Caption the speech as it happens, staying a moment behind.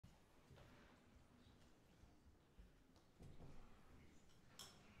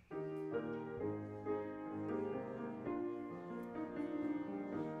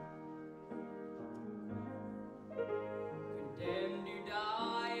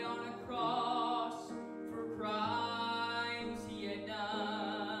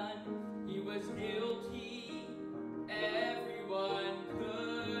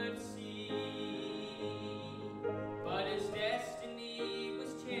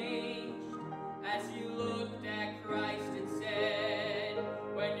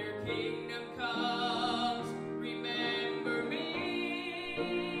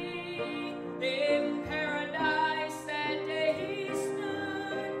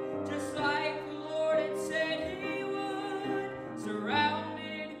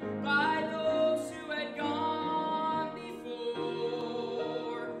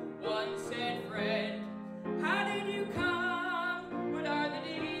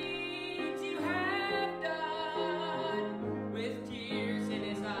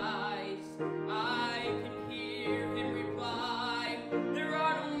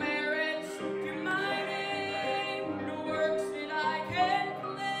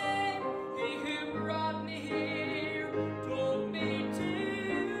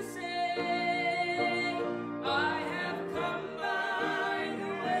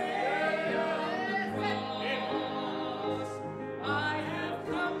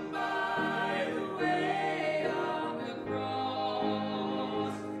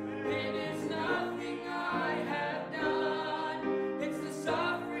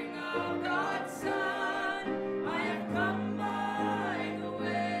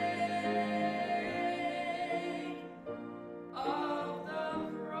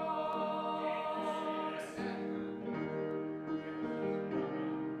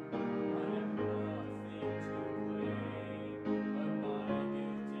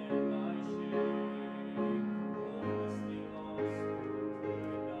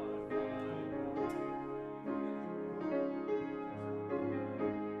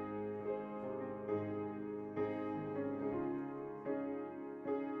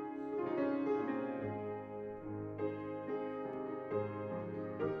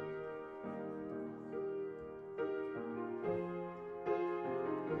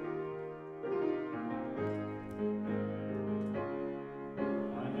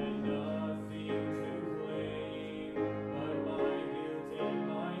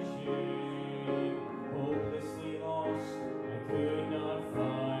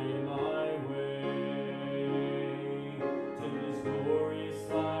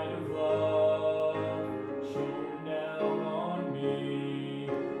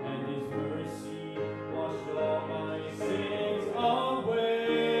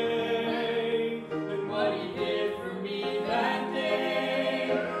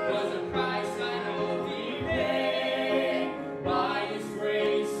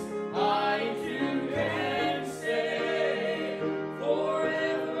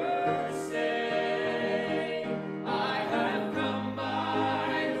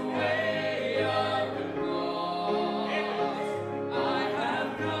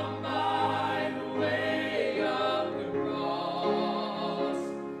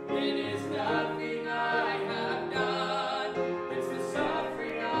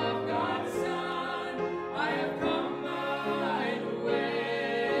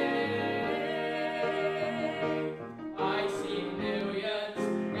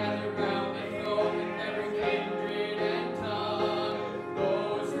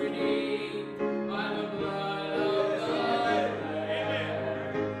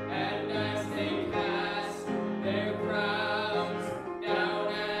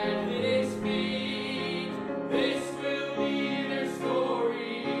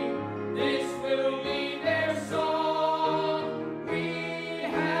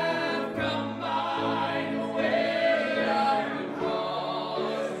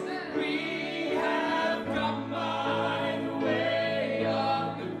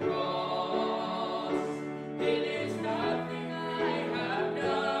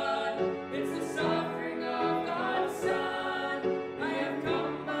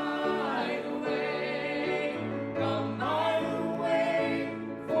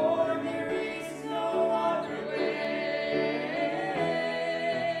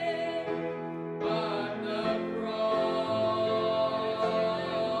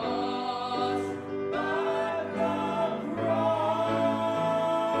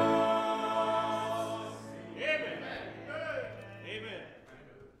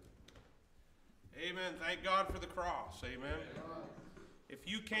Amen. Thank God for the cross. Amen. If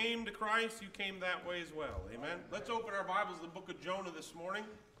you came to Christ, you came that way as well. Amen. Let's open our Bibles to the book of Jonah this morning.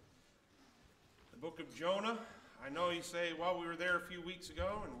 The book of Jonah. I know you say, well, we were there a few weeks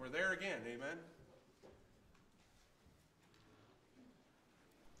ago, and we're there again. Amen.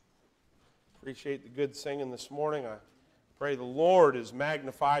 Appreciate the good singing this morning. I pray the Lord is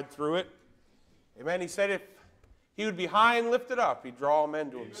magnified through it. Amen. He said if he would be high and lifted up, he'd draw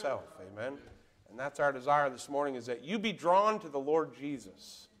men to himself. Amen. And that's our desire this morning, is that you be drawn to the Lord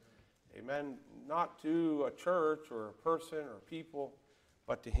Jesus. Amen. Not to a church or a person or people,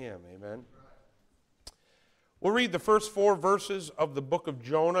 but to him. Amen. We'll read the first 4 verses of the book of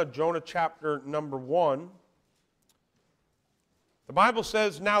Jonah, Jonah chapter number 1. The Bible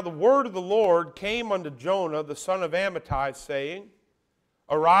says, "Now the word of the Lord came unto Jonah, the son of Amittai, saying,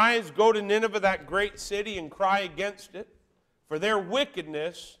 Arise, go to Nineveh, that great city, and cry against it, for their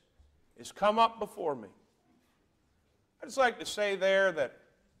wickedness is come up before me." I'd just like to say there that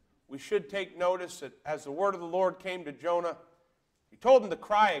we should take notice that as the word of the Lord came to Jonah, he told him to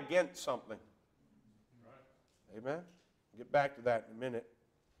cry against something. Amen? We'll get back to that in a minute.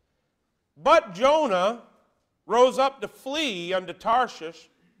 "But Jonah rose up to flee unto Tarshish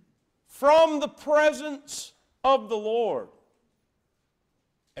from the presence of the Lord,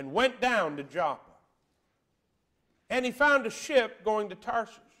 and went down to Joppa. And he found a ship going to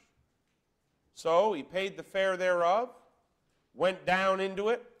Tarshish. So he paid the fare thereof, went down into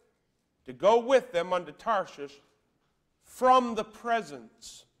it, to go with them unto Tarshish from the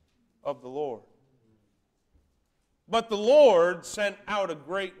presence of the Lord. But the Lord sent out a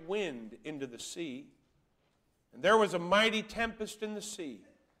great wind into the sea, and there was a mighty tempest in the sea,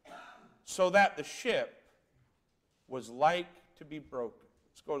 so that the ship was like to be broken."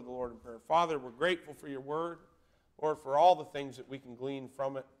 Let's go to the Lord in prayer. Father, we're grateful for your word, Lord, for all the things that we can glean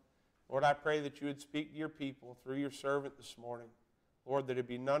from it. Lord, I pray that you would speak to your people through your servant this morning. Lord, that it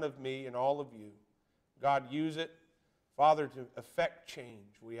be none of me and all of you. God, use it, Father, to effect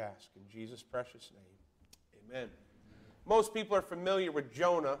change, we ask in Jesus' precious name. Amen. Most people are familiar with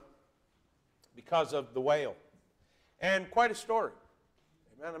Jonah because of the whale. And quite a story.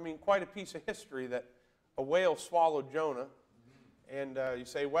 Amen. I mean, quite a piece of history that a whale swallowed Jonah. And you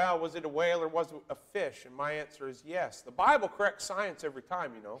say, well, was it a whale or was it a fish? And my answer is yes. The Bible corrects science every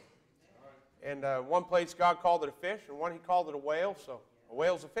time, you know. And one place God called it a fish, and one he called it a whale. So a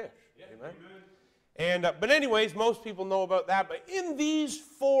whale's a fish. Yeah, amen. And but anyways, most people know about that. But in these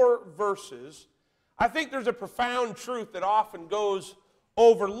 4 verses, I think there's a profound truth that often goes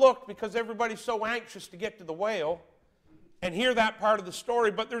overlooked because everybody's so anxious to get to the whale and hear that part of the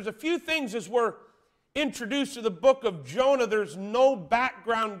story. But there's a few things as we're introduced to the book of Jonah. There's no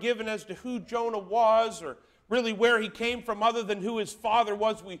background given as to who Jonah was or really where he came from other than who his father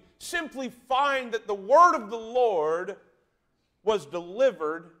was. We simply find that the word of the Lord was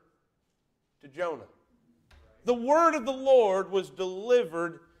delivered to Jonah. The word of the Lord was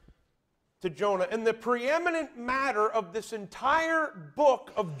delivered to Jonah. And the preeminent matter of this entire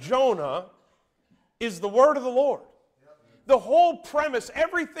book of Jonah is the word of the Lord. The whole premise,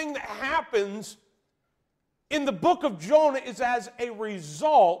 everything that happens in the book of Jonah is as a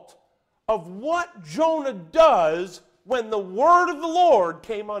result of what Jonah does when the word of the Lord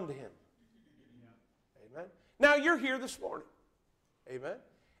came unto him. Amen. Now you're here this morning. Amen.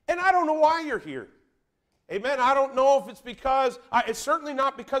 And I don't know why you're here. Amen. I don't know if it's because, it's certainly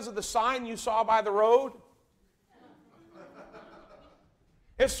not because of the sign you saw by the road.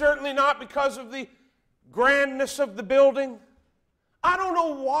 It's certainly not because of the grandness of the building. I don't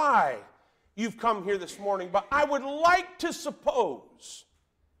know why you've come here this morning, but I would like to suppose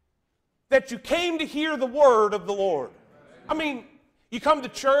that you came to hear the word of the Lord. I mean, you come to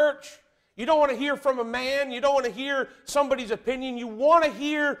church, you don't want to hear from a man, you don't want to hear somebody's opinion, you want to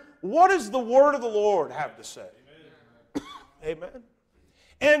hear what does the word of the Lord have to say. Amen. Amen.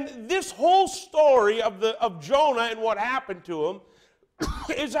 And this whole story of Jonah and what happened to him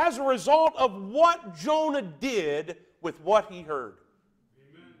is as a result of what Jonah did with what he heard.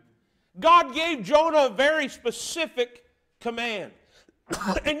 Amen. God gave Jonah a very specific command.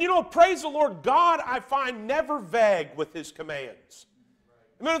 And you know, praise the Lord, God, I find, never vague with his commands.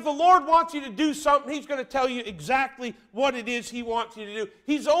 I mean, if the Lord wants you to do something, he's going to tell you exactly what it is he wants you to do.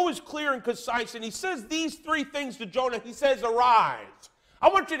 He's always clear and concise, and he says these 3 things to Jonah. He says, arise. I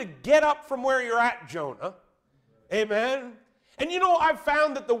want you to get up from where you're at, Jonah. Amen. And you know, I've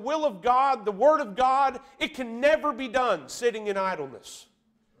found that the will of God, the word of God, it can never be done sitting in idleness.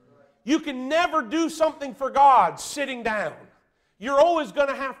 You can never do something for God sitting down. You're always going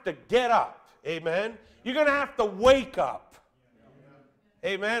to have to get up. Amen. You're going to have to wake up.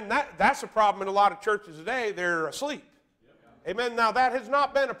 Amen. That's a problem in a lot of churches today. They're asleep. Amen. Now, that has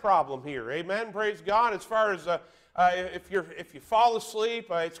not been a problem here. Amen. Praise God. As far as if you fall asleep,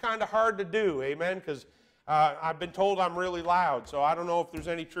 it's kind of hard to do. Amen. Because I've been told I'm really loud, so I don't know if there's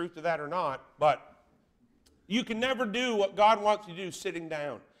any truth to that or not. But you can never do what God wants you to do sitting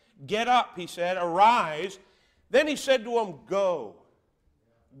down. Get up, he said. Arise. Then he said to him, go.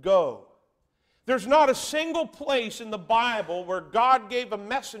 Go. There's not a single place in the Bible where God gave a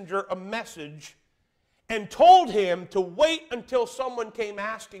messenger a message and told him to wait until someone came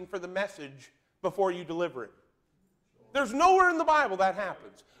asking for the message before you deliver it. There's nowhere in the Bible that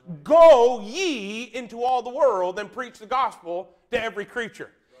happens. Go ye into all the world and preach the gospel to every creature.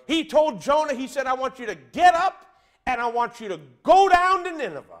 He told Jonah, he said, I want you to get up and I want you to go down to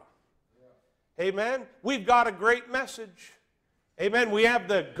Nineveh. Amen. We've got a great message. Amen. We have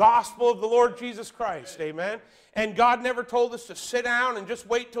the gospel of the Lord Jesus Christ. Amen. And God never told us to sit down and just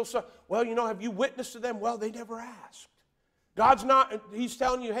wait till well, you know, have you witnessed to them? Well, they never asked. God's not, he's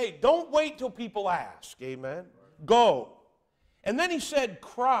telling you, hey, don't wait till people ask. Amen. Go. And then he said,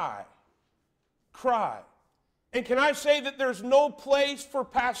 cry. Cry. And can I say that there's no place for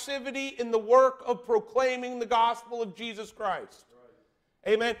passivity in the work of proclaiming the gospel of Jesus Christ?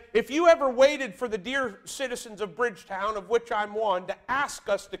 Amen. If you ever waited for the dear citizens of Bridgetown, of which I'm one, to ask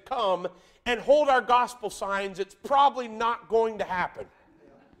us to come and hold our gospel signs, it's probably not going to happen.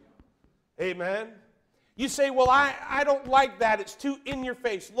 Amen. You say, well, I don't like that. It's too in your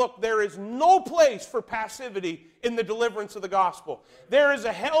face. Look, there is no place for passivity in the deliverance of the gospel. There is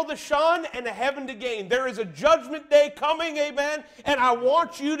a hell to shun and a heaven to gain. There is a judgment day coming, amen, and I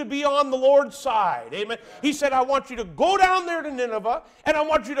want you to be on the Lord's side, amen. He said, I want you to go down there to Nineveh, and I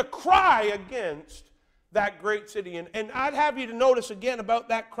want you to cry against that great city. And I'd have you to notice again about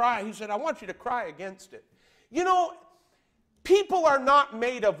that cry. He said, I want you to cry against it. You know, people are not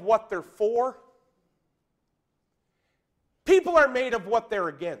made of what they're for. People are made of what they're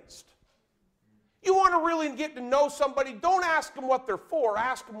against. You want to really get to know somebody, don't ask them what they're for,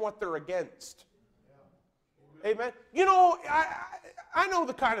 ask them what they're against. Amen. You know, I know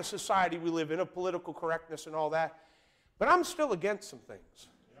the kind of society we live in, of political correctness and all that, but I'm still against some things.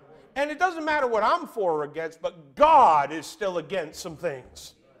 And it doesn't matter what I'm for or against, but God is still against some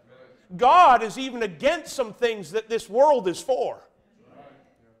things. God is even against some things that this world is for.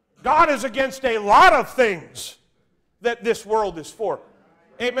 God is against a lot of things that this world is for.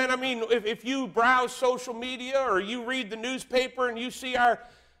 Amen. I mean, if you browse social media or you read the newspaper and you see our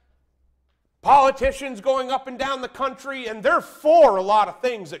politicians going up and down the country, and they're for a lot of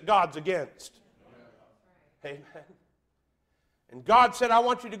things that God's against. Amen. And God said, I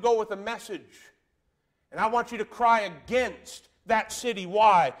want you to go with a message, and I want you to cry against that city.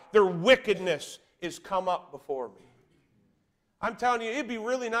 Why? Their wickedness is come up before me. I'm telling you, it'd be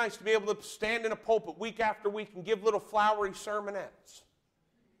really nice to be able to stand in a pulpit week after week and give little flowery sermonettes.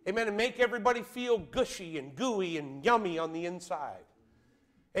 Amen. And make everybody feel gushy and gooey and yummy on the inside.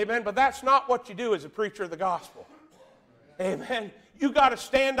 Amen. But that's not what you do as a preacher of the gospel. Amen. You got to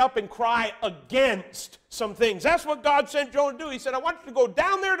stand up and cry against some things. That's what God sent Jonah to do. He said, I want you to go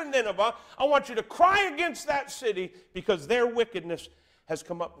down there to Nineveh. I want you to cry against that city because their wickedness has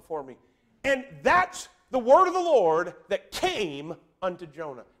come up before me. And that's the word of the Lord that came unto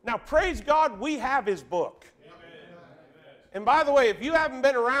Jonah. Now, praise God, we have his book. Amen. And by the way, if you haven't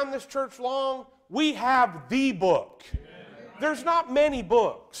been around this church long, we have the book. Amen. There's not many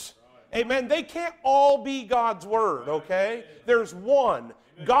books. Amen. They can't all be God's word, okay? There's one.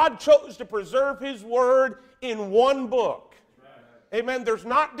 God chose to preserve his word in one book. Amen. There's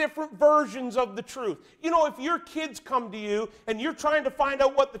not different versions of the truth. You know, if your kids come to you and you're trying to find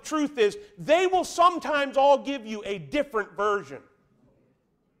out what the truth is, they will sometimes all give you a different version.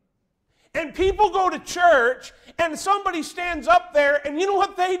 And people go to church and somebody stands up there and you know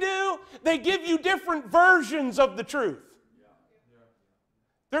what they do? They give you different versions of the truth.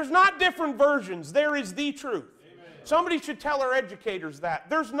 There's not different versions. There is the truth. Somebody should tell our educators that.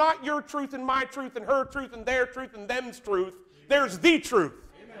 There's not your truth and my truth and her truth and their truth and them's truth. There's the truth.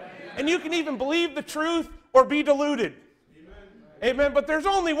 Amen. And you can even believe the truth or be deluded. Amen. Amen. But there's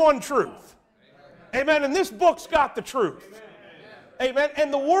only one truth. Amen. And this book's got the truth. Amen.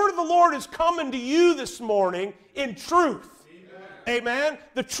 And the word of the Lord is coming to you this morning in truth. Amen.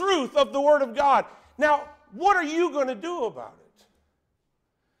 The truth of the word of God. Now, what are you going to do about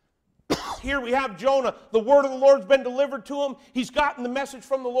it? Here we have Jonah. The word of the Lord's been delivered to him. He's gotten the message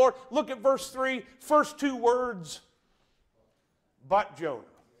from the Lord. Look at verse 3. First two words. But Jonah.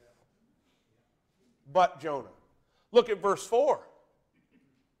 But Jonah. Look at verse 4.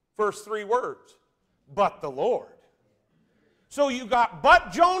 First three words. But the Lord. So you got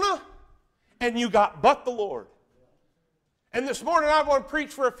but Jonah, and you got but the Lord. And this morning I want to preach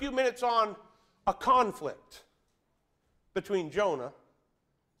for a few minutes on a conflict between Jonah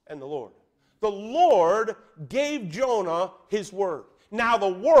and the Lord. The Lord gave Jonah his word. Now the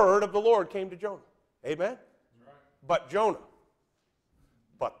word of the Lord came to Jonah. Amen? Right. But Jonah,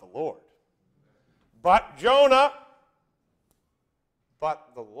 but the Lord. But Jonah, but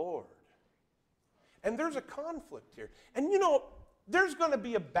the Lord. And there's a conflict here. And you know, there's going to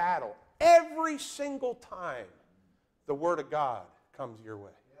be a battle every single time the Word of God comes your way.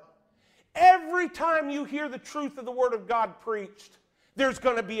 Every time you hear the truth of the Word of God preached, there's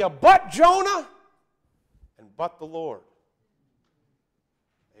going to be a but Jonah and but the Lord.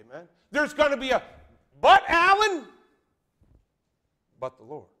 Amen? There's going to be a but Alan, but the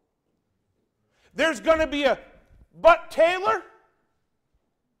Lord. There's going to be a but Taylor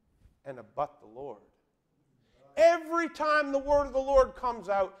and a but the Lord. Every time the word of the Lord comes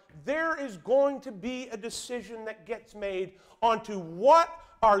out, there is going to be a decision that gets made onto what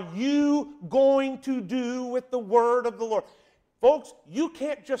are you going to do with the word of the Lord. Folks, you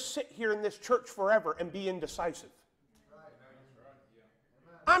can't just sit here in this church forever and be indecisive.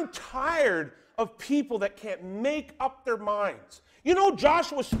 I'm tired of people that can't make up their minds. You know,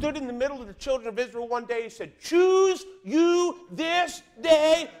 Joshua stood in the middle of the children of Israel one day. He said, choose you this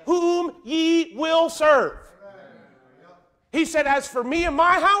day whom ye will serve. He said, as for me and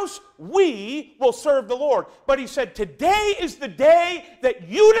my house, we will serve the Lord. But he said, today is the day that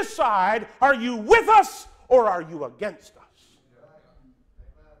you decide, are you with us or are you against us?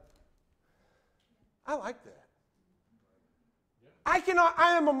 I like that.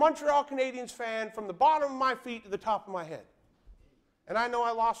 I am a Montreal Canadiens fan from the bottom of my feet to the top of my head. And I know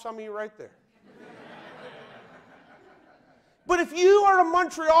I lost some of you right there. But if you are a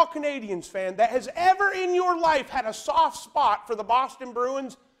Montreal Canadiens fan that has ever in your life had a soft spot for the Boston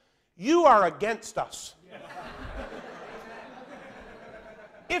Bruins, you are against us.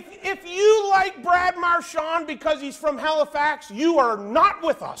 If you like Brad Marchand because he's from Halifax, you are not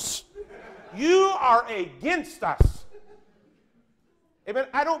with us. You are against us. Amen.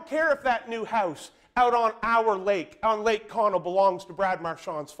 I don't care if that new house out on our lake, on Lake Connell, belongs to Brad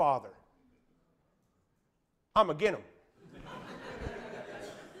Marchand's father. I'm against him.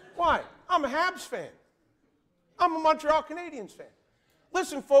 Why? I'm a Habs fan. I'm a Montreal Canadiens fan.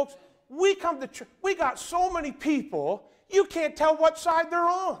 Listen, folks, we come to church. We got so many people, you can't tell what side they're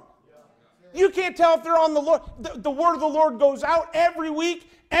on. You can't tell if they're on the Lord. The word of the Lord goes out every week,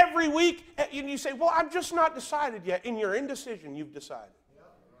 and you say, well, I'm just not decided yet. In your indecision, you've decided.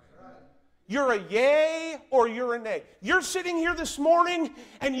 You're a yay or you're a nay. You're sitting here this morning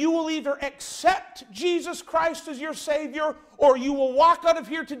and you will either accept Jesus Christ as your Savior or you will walk out of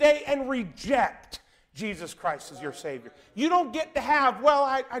here today and reject Jesus Christ as your Savior. You don't get to have, well,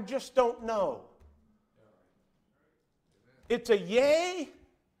 I just don't know. It's a yay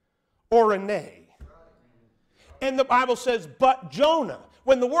or a nay. And the Bible says, but Jonah.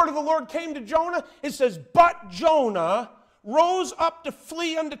 When the word of the Lord came to Jonah, it says, but Jonah rose up to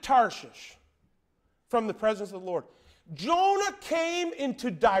flee unto Tarshish from the presence of the Lord. Jonah came into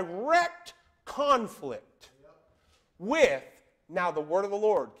direct conflict with, now the word of the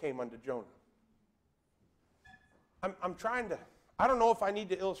Lord came unto Jonah. I'm trying to, I don't know if I need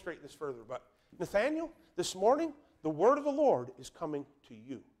to illustrate this further, but Nathaniel, this morning, the word of the Lord is coming to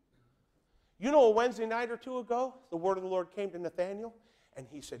you. You know, a Wednesday night or two ago, the word of the Lord came to Nathaniel, and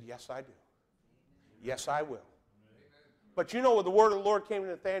he said, yes, I do. Yes, I will. But you know, the word of the Lord came to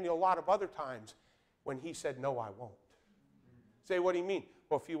Nathaniel a lot of other times when he said, no, I won't. Say, what do you mean?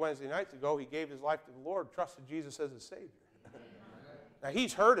 Well, a few Wednesday nights ago, he gave his life to the Lord, trusted Jesus as his Savior. Now,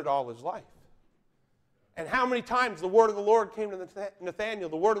 he's heard it all his life. And how many times the word of the Lord came to Nathaniel,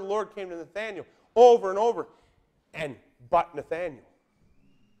 the word of the Lord came to Nathaniel over and over, and but Nathaniel.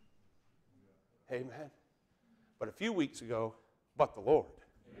 Amen. But a few weeks ago, but the Lord.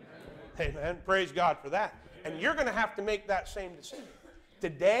 Amen. Amen. Praise God for that. And you're going to have to make that same decision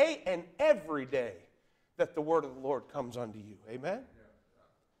today and every day that the word of the Lord comes unto you. Amen?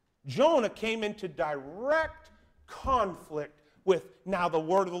 Jonah came into direct conflict with, now the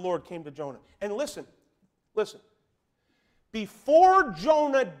word of the Lord came to Jonah. And listen, before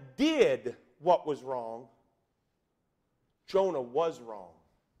Jonah did what was wrong, Jonah was wrong.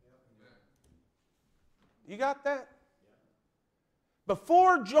 You got that?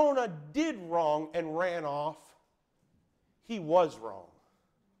 Before Jonah did wrong and ran off, he was wrong.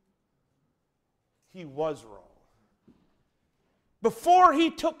 He was wrong. Before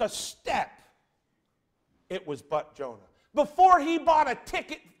he took a step, it was but Jonah. Before he bought a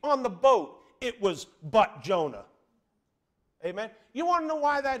ticket on the boat, it was but Jonah. Amen. You want to know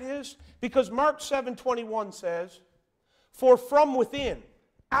why that is? Because Mark 7:21 says, "For from within,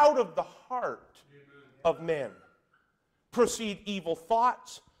 out of the heart of men, proceed evil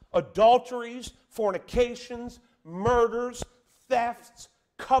thoughts, adulteries, fornications, murders, thefts,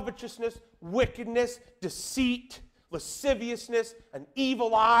 covetousness, wickedness, deceit, lasciviousness, an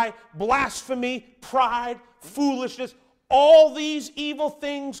evil eye, blasphemy, pride, foolishness. All these evil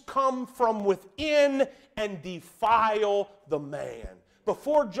things come from within and defile the man."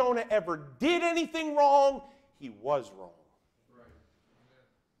 Before Jonah ever did anything wrong, he was wrong.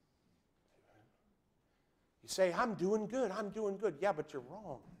 You say, "I'm doing good, I'm doing good." Yeah, but you're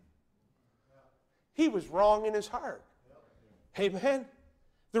wrong. He was wrong in his heart. Amen.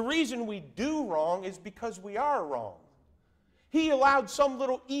 The reason we do wrong is because we are wrong. He allowed some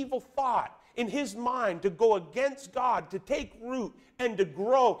little evil thought in his mind to go against God, to take root and to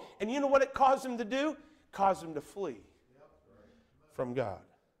grow. And you know what it caused him to do? It caused him to flee from God.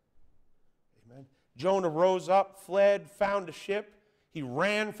 Amen. Jonah rose up, fled, found a ship. He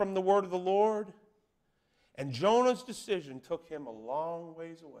ran from the word of the Lord. And Jonah's decision took him a long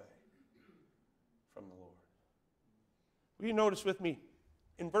ways away from the Lord. Will you notice with me,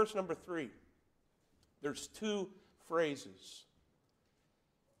 in verse number 3, there's two phrases.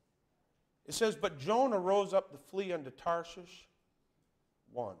 It says, "But Jonah rose up to flee unto Tarshish,"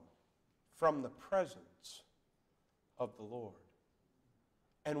 one, "from the presence of the Lord,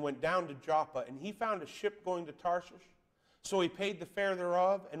 and went down to Joppa, and he found a ship going to Tarshish. So he paid the fare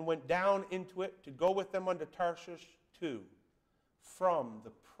thereof, and went down into it to go with them unto Tarshish too, from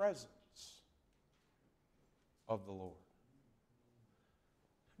the presence of the Lord."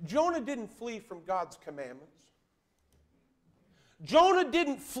 Jonah didn't flee from God's commandments. Jonah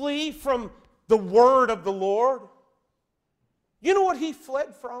didn't flee from the word of the Lord. You know what he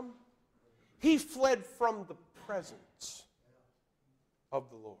fled from? He fled from the presence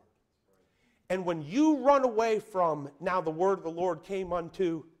of the Lord. And when you run away from, now the word of the Lord came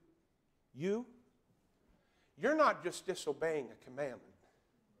unto you, you're not just disobeying a commandment.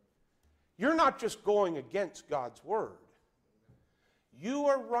 You're not just going against God's word. You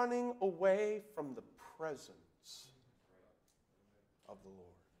are running away from the presence of the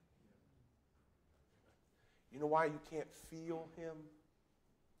Lord. You know why you can't feel him?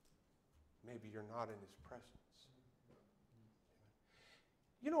 Maybe you're not in his presence.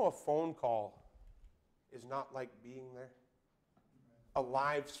 You know, a phone call is not like being there. A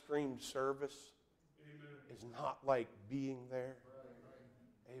live streamed service is not like being there.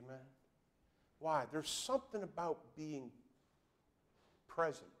 Amen. Why? There's something about being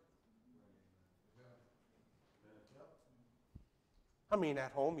present. I mean,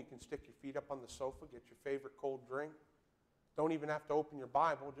 at home, you can stick your feet up on the sofa, get your favorite cold drink. Don't even have to open your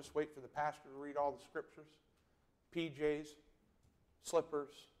Bible. Just wait for the pastor to read all the scriptures. PJs,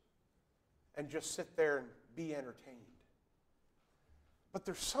 slippers, and just sit there and be entertained. But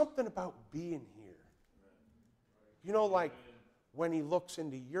there's something about being here. You know, like when he looks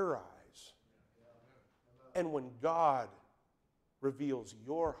into your eyes, and when God reveals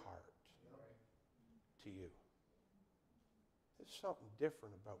your heart to you. There's something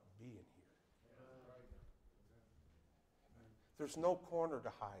different about being here. There's no corner to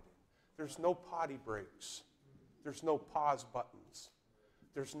hide in. There's no potty breaks. There's no pause buttons.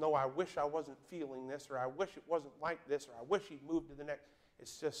 There's no, "I wish I wasn't feeling this," or "I wish it wasn't like this," or "I wish he'd moved to the next."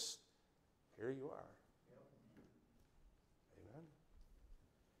 It's just, here you are. Amen.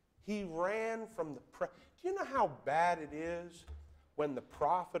 He ran from the Do you know how bad it is when the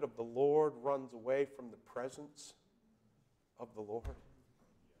prophet of the Lord runs away from the presence of the Lord?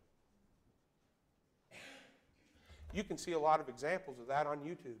 You can see a lot of examples of that on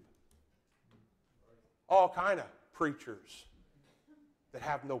YouTube. All kind of preachers that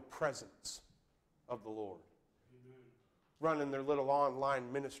have no presence of the Lord, running their little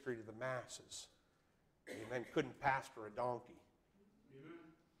online ministry to the masses. Amen. Couldn't pastor a donkey.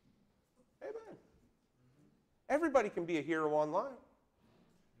 Amen. Everybody can be a hero online.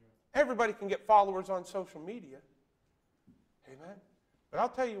 Everybody can get followers on social media. Amen. But I'll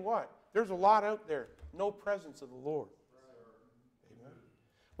tell you what, there's a lot out there, no presence of the Lord. Amen.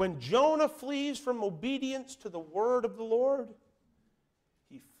 When Jonah flees from obedience to the word of the Lord,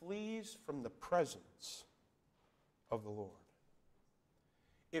 he flees from the presence of the Lord.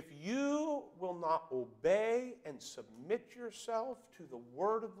 If you will not obey and submit yourself to the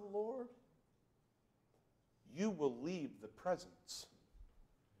word of the Lord, you will leave the presence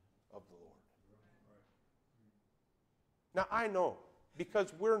of the Lord. Now, I know,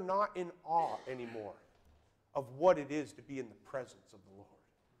 because we're not in awe anymore of what it is to be in the presence of the Lord.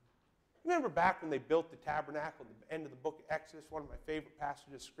 Remember back when they built the tabernacle at the end of the book of Exodus, one of my favorite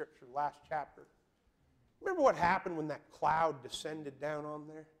passages of Scripture, the last chapter. Remember what happened when that cloud descended down on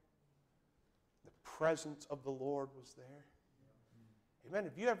there? The presence of the Lord was there. Amen.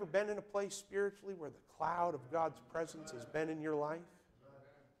 Have you ever been in a place spiritually where the cloud of God's presence has been in your life?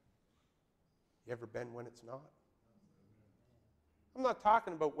 You ever been when it's not? I'm not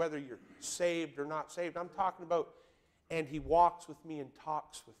talking about whether you're saved or not saved. I'm talking about, and He walks with me and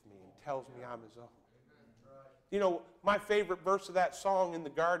talks with me and tells me I'm His own. You know, my favorite verse of that song in the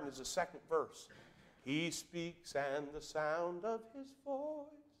garden is the second verse. He speaks and the sound of His voice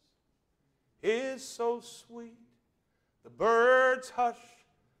is so sweet. The birds hush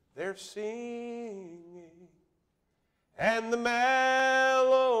their singing, and the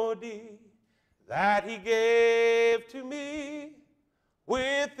melody that He gave to me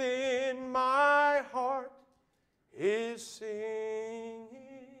within my heart is singing,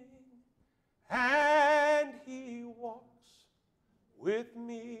 and He walks with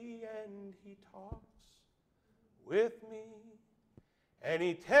me and He talks with me, and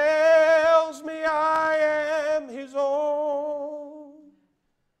He tells me I am His own,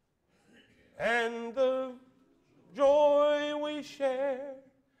 and the joy we share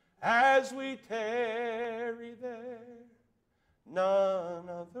as we tarry there, none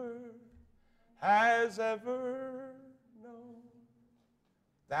other has ever known.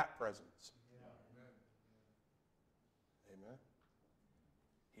 That presence. Amen.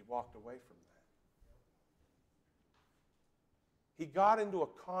 He walked away from that. He got into a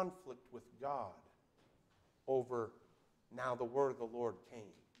conflict with God over, now the word of the Lord came,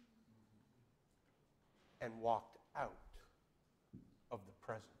 and walked out of the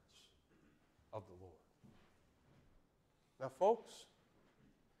presence of the Lord. Now, folks,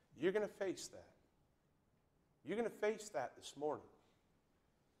 you're going to face that. You're going to face that this morning.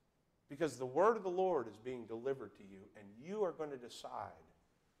 Because the word of the Lord is being delivered to you, and you are going to decide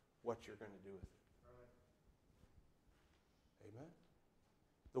what you're going to do with it. Amen?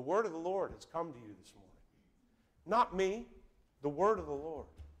 The word of the Lord has come to you this morning. Not me, the word of the Lord.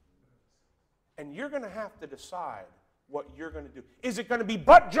 And you're going to have to decide what you're going to do. Is it going to be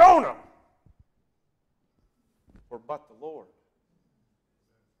but Jonah? Or but the Lord?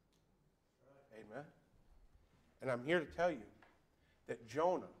 Amen? And I'm here to tell you that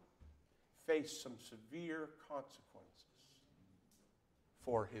Jonah faced some severe consequences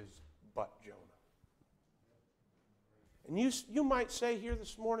for his but Jonah. And you might say here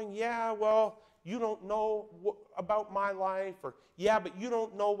this morning, yeah, well, you don't know about my life, or yeah, but you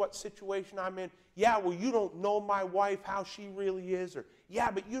don't know what situation I'm in. Yeah, well, you don't know my wife, how she really is, or yeah,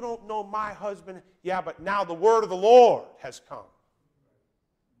 but you don't know my husband. Yeah, but now the word of the Lord has come.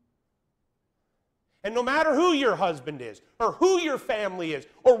 And no matter who your husband is, or who your family is,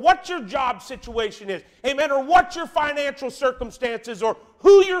 or what your job situation is, amen, or what your financial circumstances, or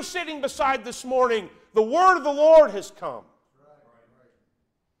who you're sitting beside this morning, the word of the Lord has come.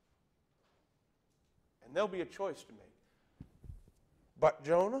 And there'll be a choice to make. But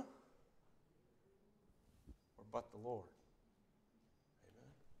Jonah, or but the Lord. Amen.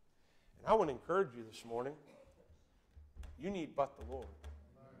 And I want to encourage you this morning, you need but the Lord.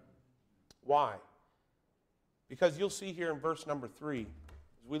 Why? Because you'll see here in verse number 3,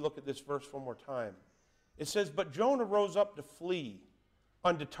 as we look at this verse one more time, it says, but Jonah rose up to flee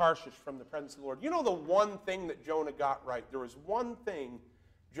unto Tarshish from the presence of the Lord. You know the one thing that Jonah got right? There was one thing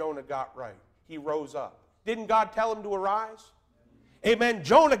Jonah got right. He rose up. Didn't God tell him to arise? Amen.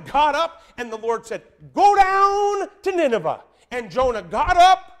 Jonah got up, and the Lord said, go down to Nineveh. And Jonah got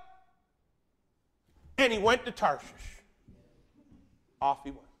up, and he went to Tarshish. Off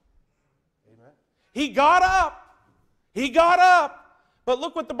he went. Amen. He got up. He got up. But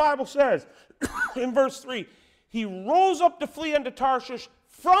look what the Bible says in verse 3. He rose up to flee unto Tarshish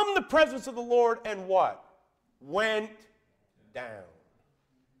from the presence of the Lord, and what? Went down.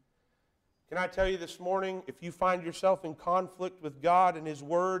 Can I tell you this morning, if you find yourself in conflict with God and His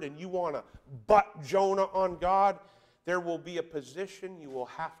Word, and you want to butt Jonah on God, there will be a position you will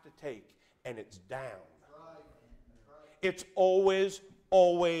have to take, and it's down. It's always,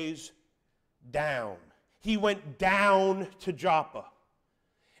 always down. He went down to Joppa.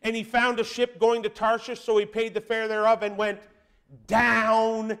 And he found a ship going to Tarshish, so he paid the fare thereof and went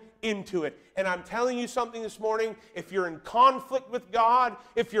down into it. And I'm telling you something this morning, if you're in conflict with God,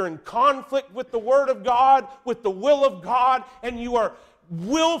 if you're in conflict with the Word of God, with the will of God, and you are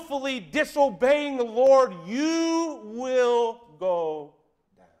willfully disobeying the Lord, you will go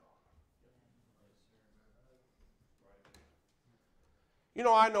down. You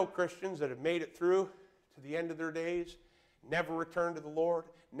know, I know Christians that have made it through to the end of their days, never returned to the Lord,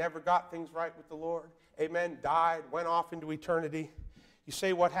 never got things right with the Lord, amen, died, went off into eternity. You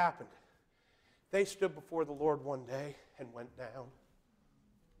say, what happened? They stood before the Lord one day and went down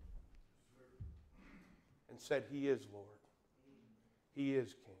and said, He is Lord. He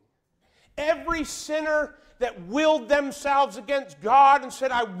is King. Every sinner that willed themselves against God and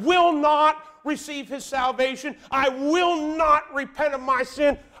said, I will not receive His salvation, I will not repent of my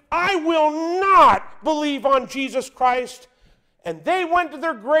sin, I will not believe on Jesus Christ. And they went to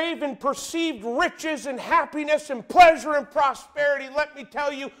their grave and perceived riches and happiness and pleasure and prosperity. Let me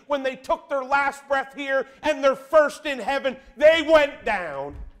tell you, when they took their last breath here and their first in heaven, they went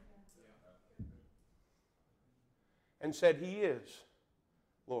down and said, He is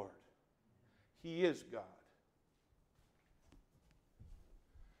Lord. He is God.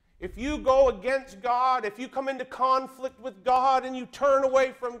 If you go against God, if you come into conflict with God and you turn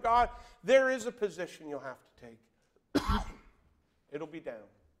away from God, there is a position you'll have to take. It'll be down.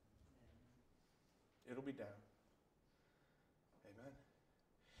 It'll be down. Amen.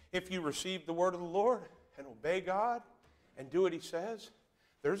 If you receive the word of the Lord and obey God and do what He says,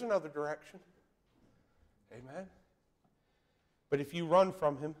 there's another direction. Amen. But if you run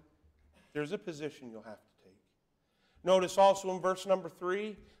from Him, there's a position you'll have to take. Notice also in verse number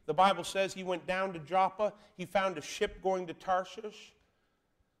 3, the Bible says He went down to Joppa. He found a ship going to Tarshish.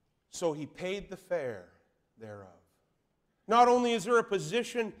 So He paid the fare thereof. Not only is there a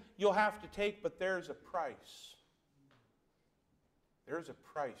position you'll have to take, but there's a price. There's a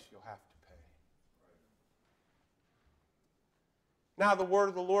price you'll have to pay. Now the word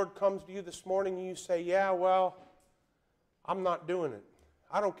of the Lord comes to you this morning and you say, yeah, well, I'm not doing it.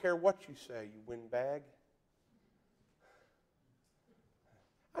 I don't care what you say, you windbag.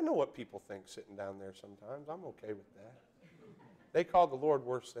 I know what people think sitting down there sometimes. I'm okay with that. They call the Lord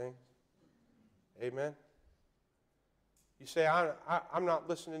worse things. Amen. You say, I'm not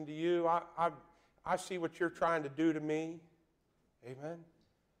listening to you. I see what you're trying to do to me. Amen.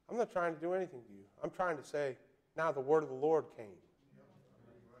 I'm not trying to do anything to you. I'm trying to say, now the word of the Lord came.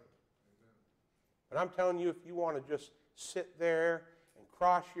 But I'm telling you, if you want to just sit there and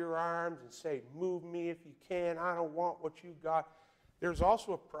cross your arms and say, move me if you can, I don't want what you've got, there's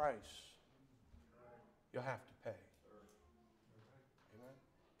also a price you'll have to pay. Amen.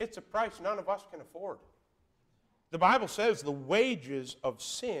 It's a price none of us can afford. The Bible says the wages of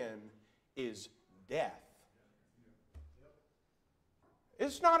sin is death.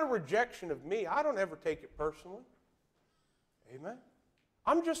 It's not a rejection of me. I don't ever take it personally. Amen.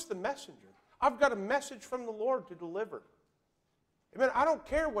 I'm just the messenger. I've got a message from the Lord to deliver. Amen. I don't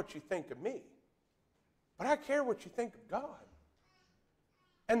care what you think of me, but I care what you think of God.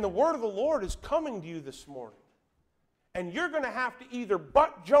 And the word of the Lord is coming to you this morning. And you're going to have to either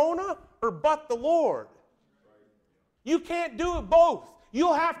butt Jonah or butt the Lord. You can't do it both.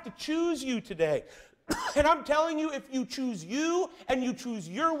 You'll have to choose you today. And I'm telling you, if you choose you and you choose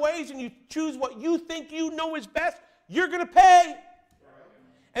your ways and you choose what you think you know is best, you're going to pay.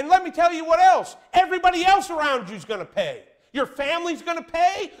 And let me tell you what else. Everybody else around you is going to pay. Your family's going to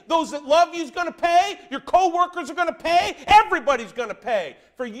pay. Those that love you is going to pay. Your co-workers are going to pay. Everybody's going to pay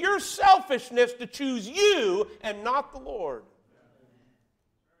for your selfishness to choose you and not the Lord.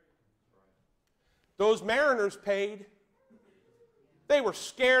 Those mariners paid. They were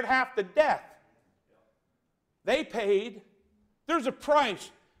scared half to death. They paid. There's a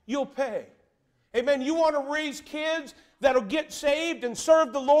price you'll pay. Amen. You want to raise kids that'll get saved and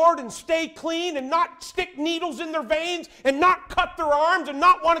serve the Lord and stay clean and not stick needles in their veins and not cut their arms and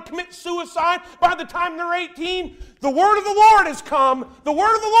not want to commit suicide by the time they're 18. The word of the Lord has come. The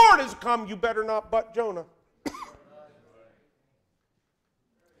word of the Lord has come. You better not butt Jonah.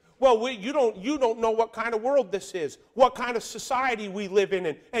 Well, you don't know what kind of world this is, what kind of society we live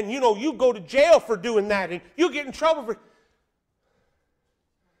in. And you go to jail for doing that, and you get in trouble for...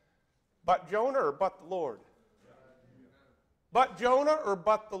 But Jonah or but the Lord? But Jonah or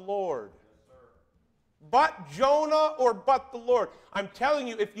but the Lord? But Jonah or but the Lord? I'm telling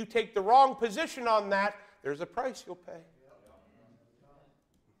you, if you take the wrong position on that, there's a price you'll pay.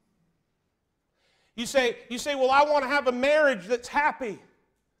 You say, well, I want to have a marriage that's happy.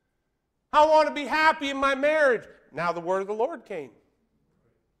 I want to be happy in my marriage. Now the word of the Lord came.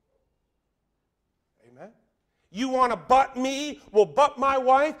 Amen. You want to butt me? Well, butt my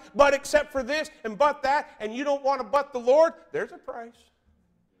wife, butt except for this, and butt that, and you don't want to butt the Lord? There's a price.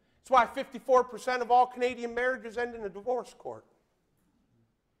 That's why 54% of all Canadian marriages end in a divorce court.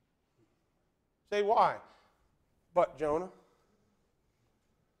 Say why? Butt Jonah.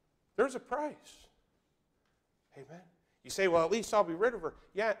 There's a price. Amen. You say, well, at least I'll be rid of her.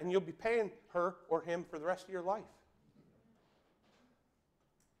 Yeah, and you'll be paying her or him for the rest of your life.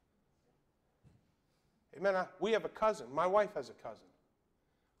 Amen. We have a cousin. My wife has a cousin.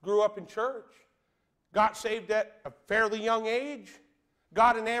 Grew up in church. Got saved at a fairly young age.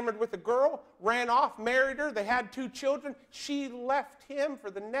 Got enamored with a girl. Ran off, married her. They had 2 children. She left him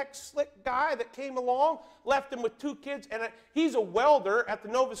for the next slick guy that came along. Left him with 2 kids. And he's a welder at the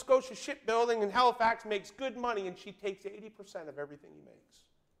Nova Scotia shipbuilding in Halifax. Makes good money. And she takes 80% of everything he makes.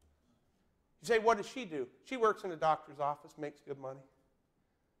 You say, what does she do? She works in a doctor's office. Makes good money.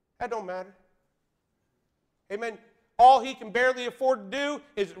 That don't matter. Amen. All he can barely afford to do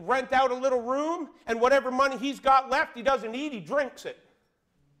is rent out a little room, and whatever money he's got left, he doesn't eat, he drinks it.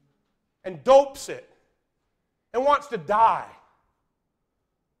 And dopes it. And wants to die.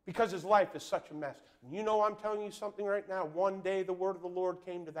 Because his life is such a mess. You know, I'm telling you something right now. One day the word of the Lord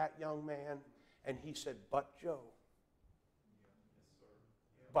came to that young man, and he said, but Joe.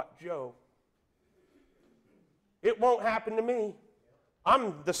 But Joe. It won't happen to me.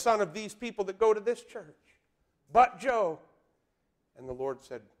 I'm the son of these people that go to this church. But Joe. And the Lord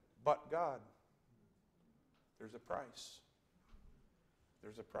said, but God. There's a price.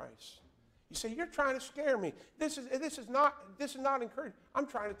 There's a price. You say, you're trying to scare me. This is not encouraging. I'm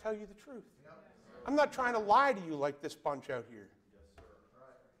trying to tell you the truth. I'm not trying to lie to you like this bunch out here.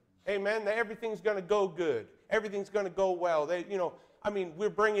 Amen. That everything's going to go good. Everything's going to go well. We're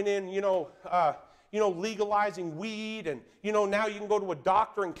bringing in, legalizing weed, and, now you can go to a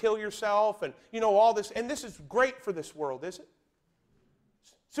doctor and kill yourself, and, all this. And this is great for this world, is it?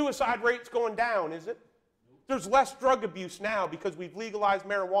 Suicide rate's going down, is it? There's less drug abuse now because we've legalized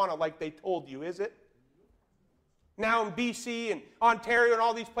marijuana like they told you, is it? Now in BC and Ontario and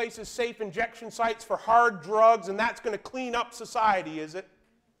all these places, safe injection sites for hard drugs, and that's going to clean up society, is it?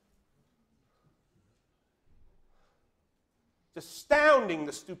 It's astounding,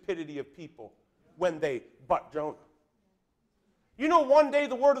 the stupidity of people when they but Jonah. One day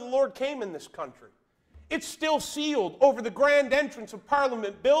the word of the Lord came in this country. It's still sealed over the grand entrance of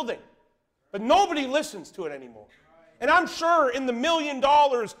Parliament building. But nobody listens to it anymore. And I'm sure in the $1 million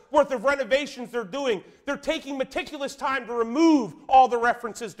worth of renovations they're doing, they're taking meticulous time to remove all the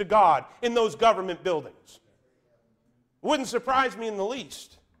references to God in those government buildings. It wouldn't surprise me in the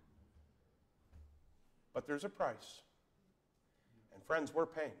least. But there's a price. And friends, we're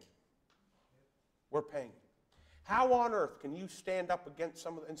paying. We're paying. How on earth can you stand up against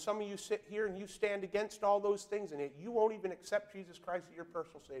some of and some of you sit here and you stand against all those things, and yet you won't even accept Jesus Christ as your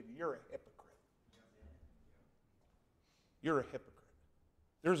personal Savior? You're a hypocrite. You're a hypocrite.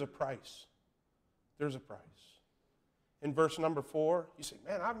 There's a price. There's a price. In verse number 4, you say,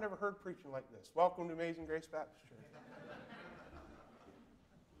 man, I've never heard preaching like this. Welcome to Amazing Grace Baptist Church.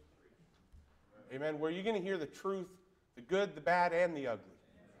 Amen. Where you're going to hear the truth, the good, the bad, and the ugly.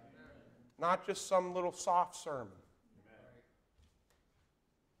 Not just some little soft sermon.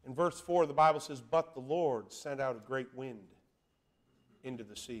 In verse 4, the Bible says, but the Lord sent out a great wind into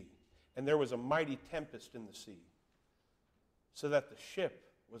the sea, and there was a mighty tempest in the sea, so that the ship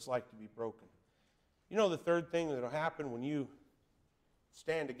was like to be broken. The third thing that will happen when you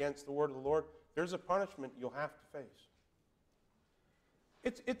stand against the word of the Lord, there's a punishment you'll have to face.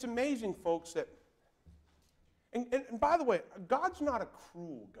 It's amazing, folks, that, and by the way, God's not a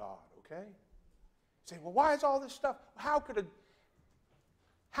cruel God, okay? You say, well, why is all this stuff? How could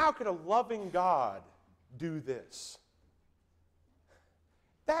a loving God do this?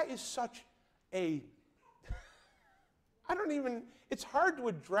 That is such a, it's hard to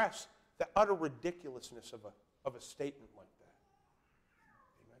address the utter ridiculousness of a statement like that.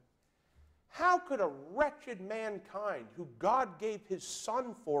 Amen. How could a wretched mankind who God gave his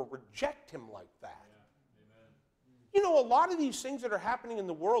son for reject him like that? Yeah. A lot of these things that are happening in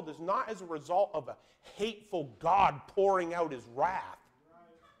the world is not as a result of a hateful God pouring out his wrath.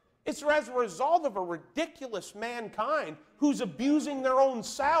 It's as a result of a ridiculous mankind who's abusing their own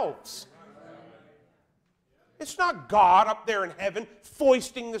selves. It's not God up there in heaven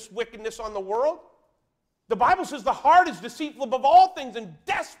foisting this wickedness on the world. The Bible says the heart is deceitful above all things and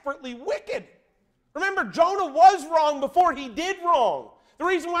desperately wicked. Remember, Jonah was wrong before he did wrong. The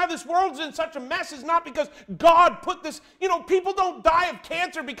reason why this world's in such a mess is not because God put this, people don't die of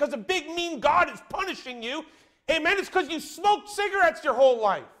cancer because a big mean God is punishing you. Amen. It's because you smoked cigarettes your whole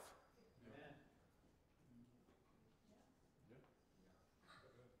life.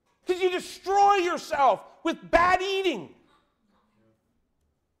 Because you destroy yourself with bad eating.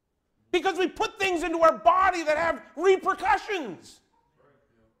 Because we put things into our body that have repercussions.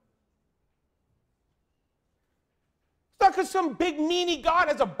 It's not because some big meanie God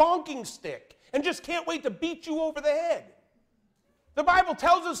has a bonking stick and just can't wait to beat you over the head. The Bible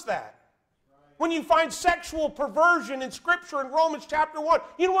tells us that. When you find sexual perversion in Scripture in Romans chapter 1,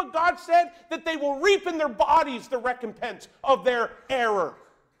 you know what God said? That they will reap in their bodies the recompense of their error.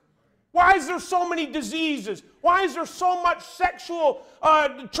 Why is there so many diseases? Why is there so much sexual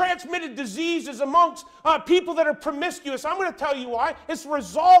transmitted diseases amongst people that are promiscuous? I'm going to tell you why. It's the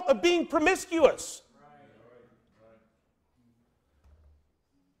result of being promiscuous.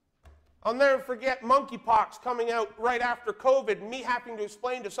 I'll never forget monkeypox coming out right after COVID and me having to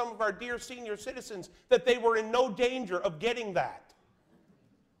explain to some of our dear senior citizens that they were in no danger of getting that.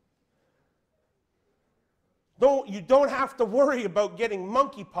 You don't have to worry about getting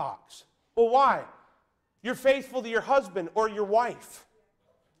monkeypox. Well, why? You're faithful to your husband or your wife.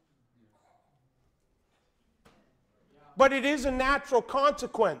 But it is a natural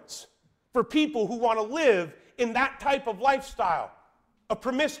consequence for people who want to live in that type of lifestyle. A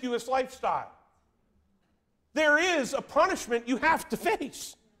promiscuous lifestyle. There is a punishment you have to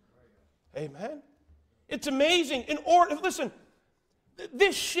face. Amen. It's amazing. Listen,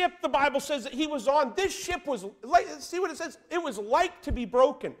 this ship, the Bible says that he was on, this ship was, see what it says? It was like to be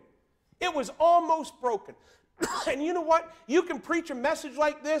broken. It was almost broken. And you know what? You can preach a message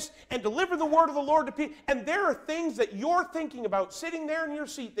like this and deliver the word of the Lord to people, and there are things that you're thinking about sitting there in your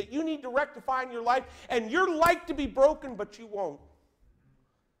seat that you need to rectify in your life, and you're like to be broken, but you won't.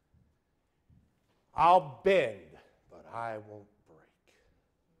 I'll bend, but I won't break.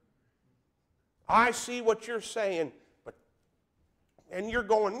 I see what you're saying, and you're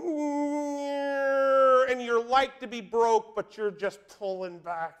going, and you're like to be broke, but you're just pulling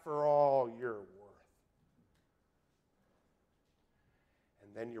back for all you're worth.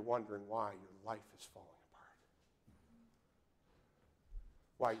 And then you're wondering why your life is falling apart.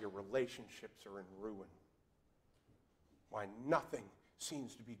 Why your relationships are in ruin. Why nothing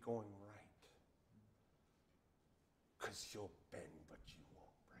seems to be going right. Because you'll bend, but you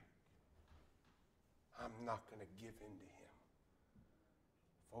won't break. I'm not going to give in to him.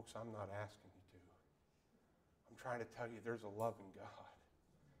 Folks, I'm not asking you to. I'm trying to tell you there's a loving God.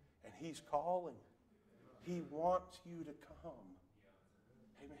 And he's calling. He wants you to come.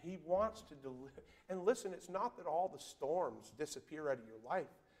 Amen. He wants to deliver. And listen, it's not that all the storms disappear out of your life,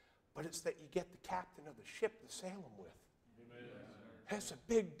 but it's that you get the captain of the ship to sail them with. Amen. That's a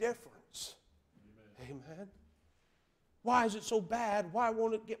big difference. Amen. Amen. Why is it so bad? Why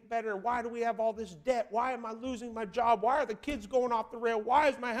won't it get better? Why do we have all this debt? Why am I losing my job? Why are the kids going off the rail? Why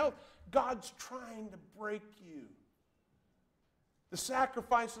is my health? God's trying to break you. The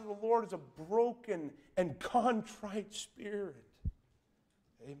sacrifice of the Lord is a broken and contrite spirit.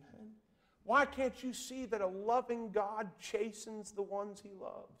 Amen. Why can't you see that a loving God chastens the ones he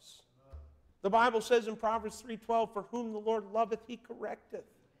loves? The Bible says in Proverbs 3:12, for whom the Lord loveth, he correcteth.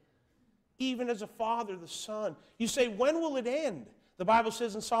 Even as a father, the son. You say, when will it end? The Bible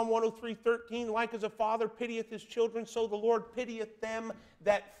says in Psalm 103:13, like as a father pitieth his children, so the Lord pitieth them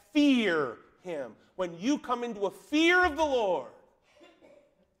that fear him. When you come into a fear of the Lord,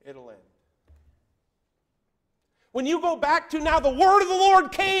 it'll end. When you go back to now the word of the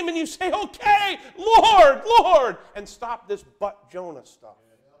Lord came and you say, okay, Lord, Lord, and stop this but Jonah stuff.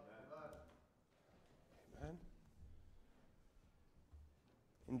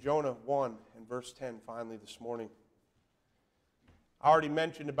 In Jonah 1 and verse 10, finally this morning, I already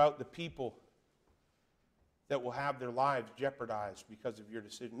mentioned about the people that will have their lives jeopardized because of your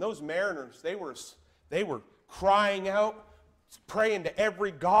decision. Those mariners, they were crying out, praying to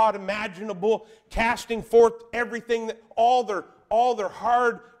every god imaginable, casting forth everything, that all their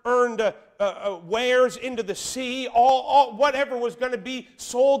hard-earned wares into the sea, all whatever was going to be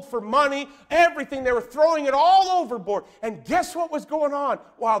sold for money, everything. They were throwing it all overboard. And guess what was going on?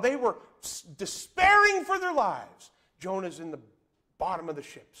 While they were despairing for their lives, Jonah's in the bottom of the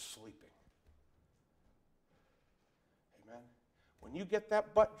ship sleeping. Amen. When you get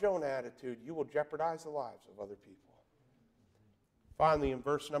that but Jonah attitude, you will jeopardize the lives of other people. Finally, in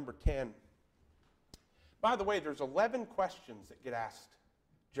verse number 10, by the way, there's 11 questions that get asked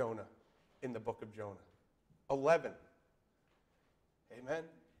Jonah in the book of Jonah. 11. Amen.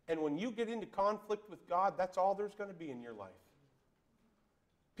 And when you get into conflict with God, that's all there's going to be in your life.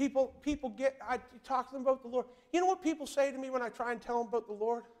 I talk to them about the Lord. You know what people say to me when I try and tell them about the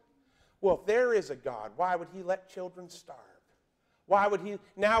Lord? Well, if there is a God, why would he let children starve? Why would he?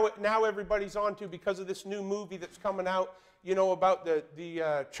 Now everybody's on to, because of this new movie that's coming out, you know, about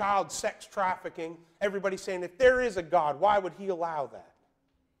the child sex trafficking. Everybody's saying, if there is a God, why would he allow that?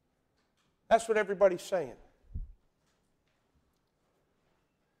 That's what everybody's saying.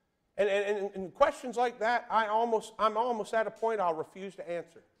 And questions like that, I'm almost at a point I'll refuse to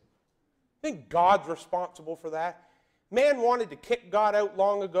answer. I think God's responsible for that. Man wanted to kick God out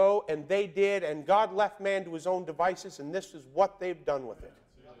long ago, and they did, and God left man to his own devices, and this is what they've done with it.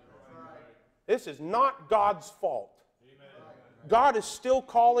 This is not God's fault. God is still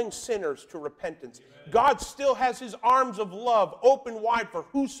calling sinners to repentance. God still has his arms of love open wide for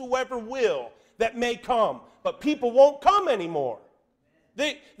whosoever will that may come. But people won't come anymore.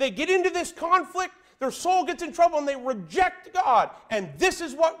 They get into this conflict, their soul gets in trouble, and they reject God. And this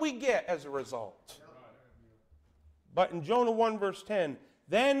is what we get as a result. But in Jonah 1 verse 10,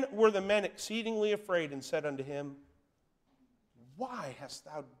 then were the men exceedingly afraid and said unto him, why hast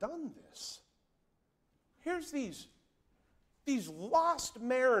thou done this? Here's these lost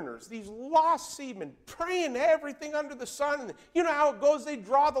mariners, these lost seamen, praying everything under the sun. And you know how it goes? They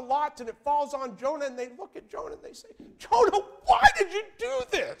draw the lots and it falls on Jonah, and they look at Jonah and they say, Jonah, why did you do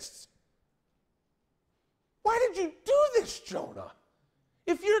this? Why did you do this, Jonah?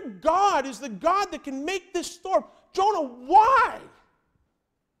 If your God is the God that can make this storm, Jonah, why?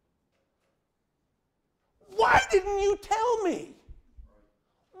 Why didn't you tell me?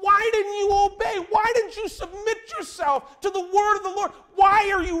 Why didn't you obey? Why didn't you submit yourself to the word of the Lord?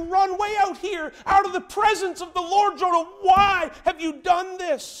 Why are you run way out here, out of the presence of the Lord, Jonah? Why have you done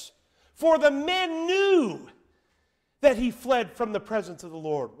this? For the men knew that he fled from the presence of the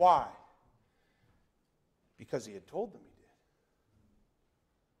Lord. Why? Because he had told them he did.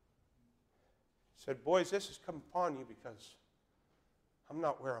 He said, boys, this has come upon you because I'm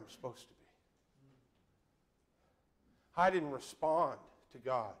not where I'm supposed to be. I didn't respond to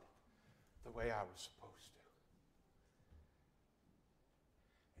God the way I was supposed to.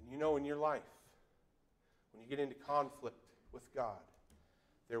 And you know, in your life, when you get into conflict with God,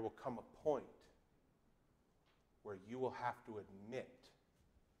 there will come a point where you will have to admit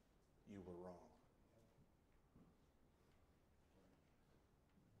you were wrong.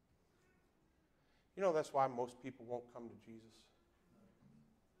 You know, that's why most people won't come to Jesus.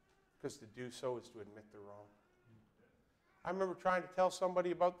 Because to do so is to admit they're wrong. I remember trying to tell somebody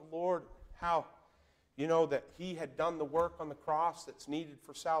about the Lord, how, you know, that he had done the work on the cross that's needed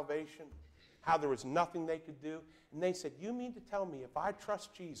for salvation, how there was nothing they could do. And they said, you mean to tell me if I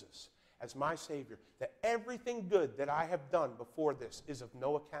trust Jesus as my Savior, that everything good that I have done before this is of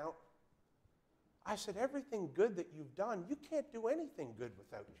no account? I said, everything good that you've done, you can't do anything good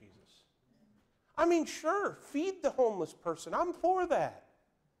without Jesus. I mean, sure, feed the homeless person. I'm for that.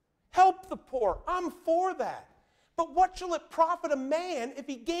 Help the poor. I'm for that. But what shall it profit a man if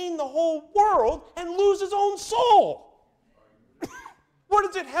he gain the whole world and lose his own soul? What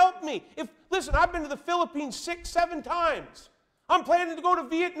does it help me? Listen, I've been to the Philippines 6, 7 times. I'm planning to go to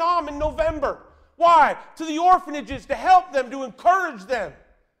Vietnam in November. Why? To the orphanages, to help them, to encourage them.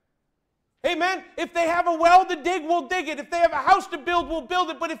 Amen? If they have a well to dig, we'll dig it. If they have a house to build, we'll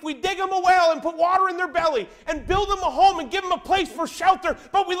build it. But if we dig them a well and put water in their belly and build them a home and give them a place for shelter,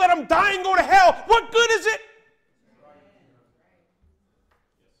 but we let them die and go to hell, what good is it?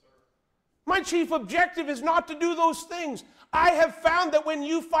 My chief objective is not to do those things. I have found that when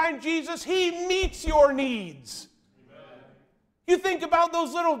you find Jesus, he meets your needs. Amen. You think about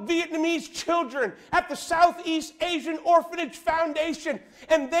those little Vietnamese children at the Southeast Asian Orphanage Foundation,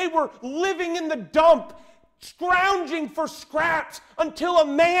 and they were living in the dump, scrounging for scraps until a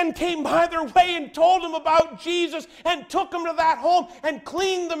man came by their way and told them about Jesus and took them to that home and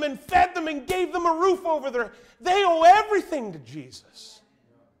cleaned them and fed them and gave them a roof over their head. They owe everything to Jesus.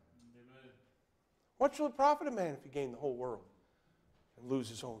 What shall it profit a man if he gain the whole world and lose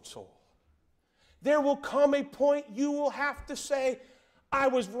his own soul? There will come a point you will have to say, I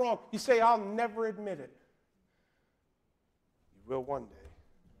was wrong. You say, I'll never admit it. You will one day.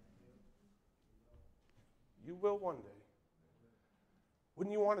 You will one day.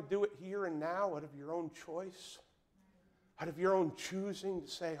 Wouldn't you want to do it here and now out of your own choice? Out of your own choosing to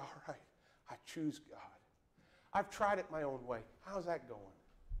say, all right, I choose God. I've tried it my own way. How's that going?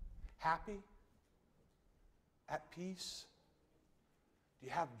 Happy? At peace? Do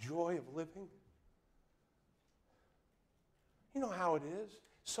you have joy of living? You know how it is.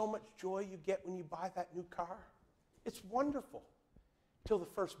 So much joy you get when you buy that new car. It's wonderful. Till the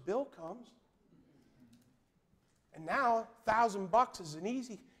first bill comes. And now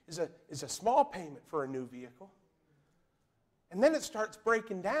 $1,000 is a small payment for a new vehicle. And then it starts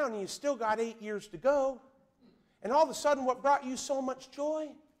breaking down and you still got 8 years to go. And all of a sudden what brought you so much joy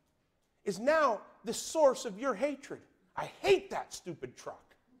is now the source of your hatred. I hate that stupid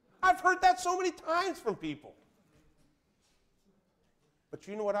truck. I've heard that so many times from people. But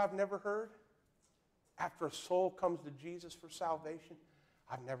you know what I've never heard? After a soul comes to Jesus for salvation,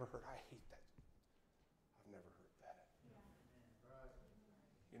 I've never heard, I hate that. I've never heard that.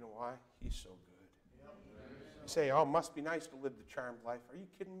 You know why? He's so good. You say, oh, it must be nice to live the charmed life. Are you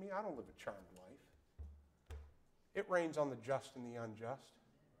kidding me? I don't live a charmed life. It rains on the just and the unjust.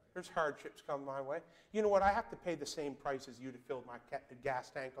 There's hardships come my way. You know what? I have to pay the same price as you to fill my gas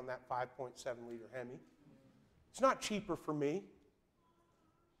tank on that 5.7-liter Hemi. It's not cheaper for me.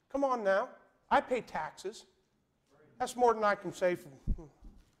 Come on now. I pay taxes. That's more than I can say.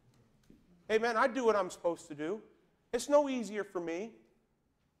 Amen. I do what I'm supposed to do. It's no easier for me.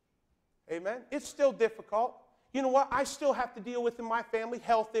 Amen. It's still difficult. You know what? I still have to deal with in my family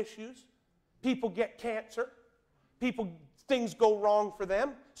health issues. People get cancer. Things go wrong for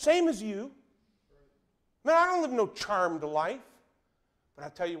them. Same as you. Man, I don't live no charmed life. But I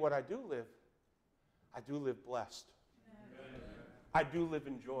tell you what I do live. I do live blessed. Amen. I do live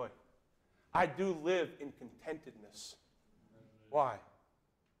in joy. I do live in contentedness. Amen. Why?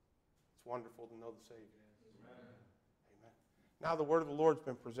 It's wonderful to know the Savior. Amen. Amen. Now the word of the Lord's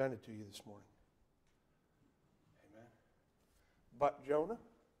been presented to you this morning. Amen. But Jonah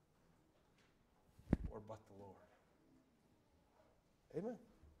or but the Lord? Amen.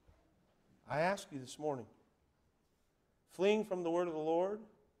 I ask you this morning, fleeing from the word of the Lord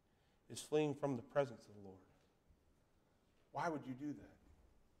is fleeing from the presence of the Lord. Why would you do that?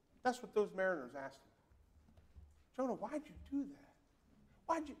 That's what those mariners asked him. Jonah, why'd you do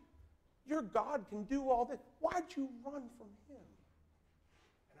that? Your God can do all this. Why'd you run from him?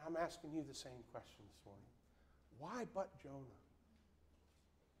 And I'm asking you the same question this morning. Why but Jonah?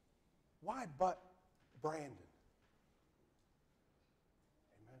 Why but Brandon?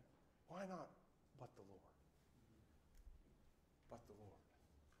 Amen. Why not but the Lord? But the Lord.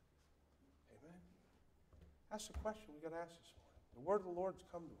 Amen. That's the question we got to ask this morning. The word of the Lord's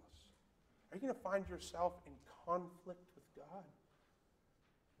come to us. Are you going to find yourself in conflict with God?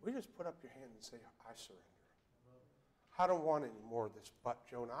 We just put up your hand and say, I surrender. I don't want any more of this but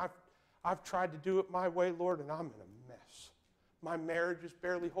Jonah. I've tried to do it my way, Lord, and I'm in a mess. My marriage is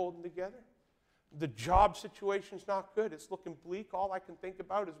barely holding together. The job situation's not good. It's looking bleak. All I can think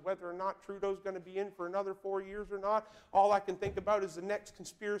about is whether or not Trudeau's going to be in for another 4 years or not. All I can think about is the next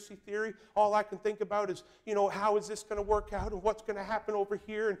conspiracy theory. All I can think about is, how is this going to work out and what's going to happen over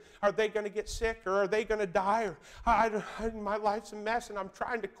here, and are they going to get sick or are they going to die? Or my life's a mess and I'm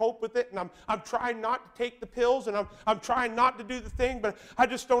trying to cope with it, and I'm trying not to take the pills, and I'm trying not to do the thing, but I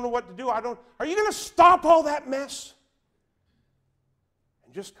just don't know what to do. Are you going to stop all that mess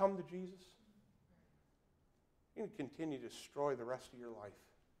and just come to Jesus? You're going to continue to destroy the rest of your life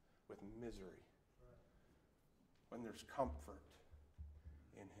with misery when there's comfort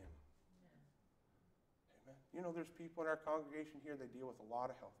in him. Amen. There's people in our congregation here, they deal with a lot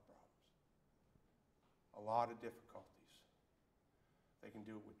of health problems, a lot of difficulties. They can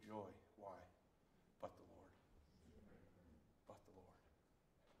do it with joy. Why? But the Lord. But the Lord.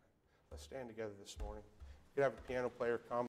 Let's stand together this morning. You could have a piano player come.